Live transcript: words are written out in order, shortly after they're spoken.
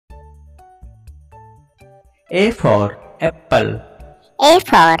A for apple. A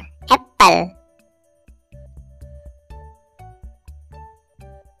for apple.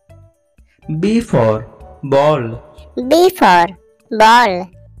 B for ball. B for ball.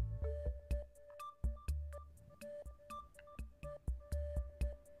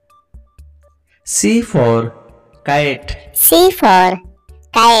 C for kite. C for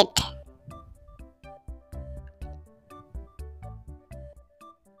kite.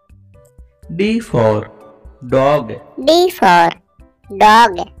 D for dog. D for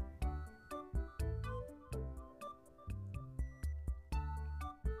dog.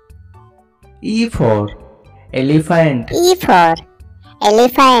 E for elephant. E for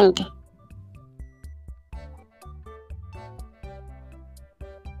elephant.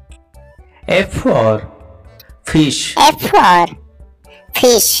 F for fish. F for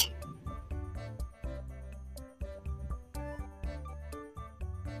fish.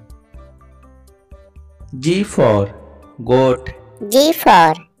 G for goat. G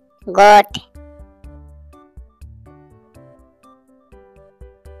for goat.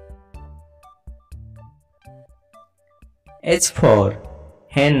 H for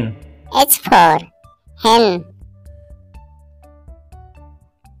hen. H for hen.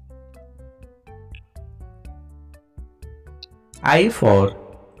 I for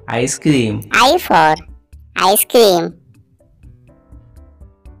ice cream. I for ice cream.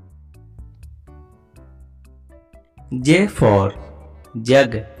 J for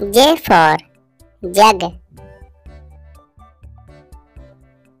jug. J for jug.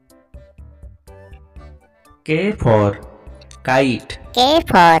 K for kite. K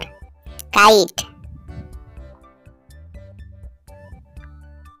for kite.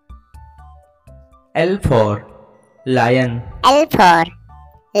 L for lion. L for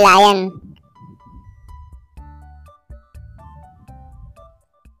lion.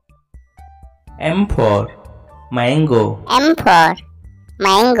 M for mango. M for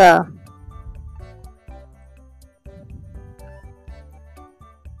mango.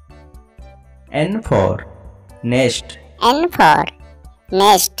 N for nest. N for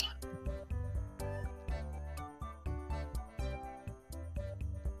nest.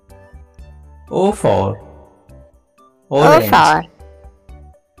 O for O orange. for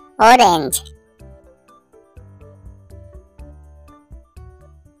orange.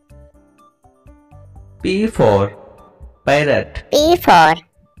 P for parrot. P for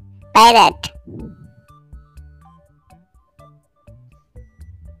parrot.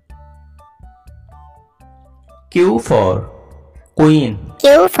 Q for queen.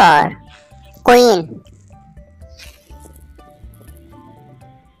 Q for queen.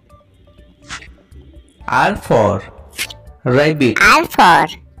 R for rabbit. R for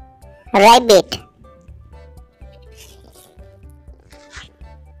rabbit.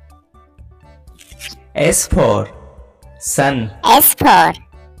 S for sun. S for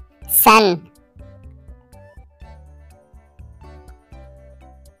sun.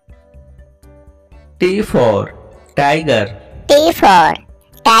 T for tiger. T for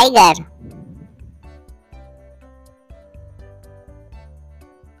tiger.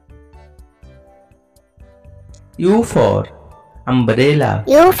 U for umbrella.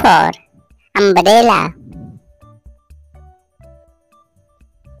 U for umbrella.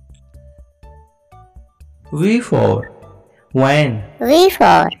 V for van. V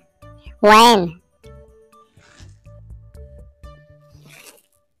for van.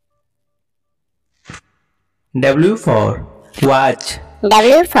 W for watch.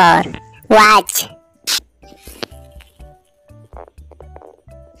 W for watch.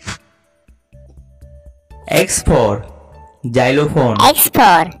 X for xylophone. X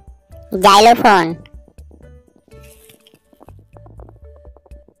for xylophone.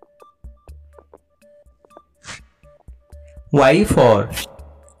 Y for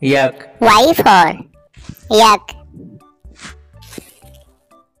yak. Y for yak.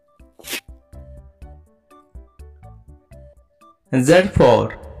 Z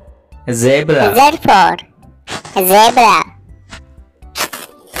for zebra. Z for zebra.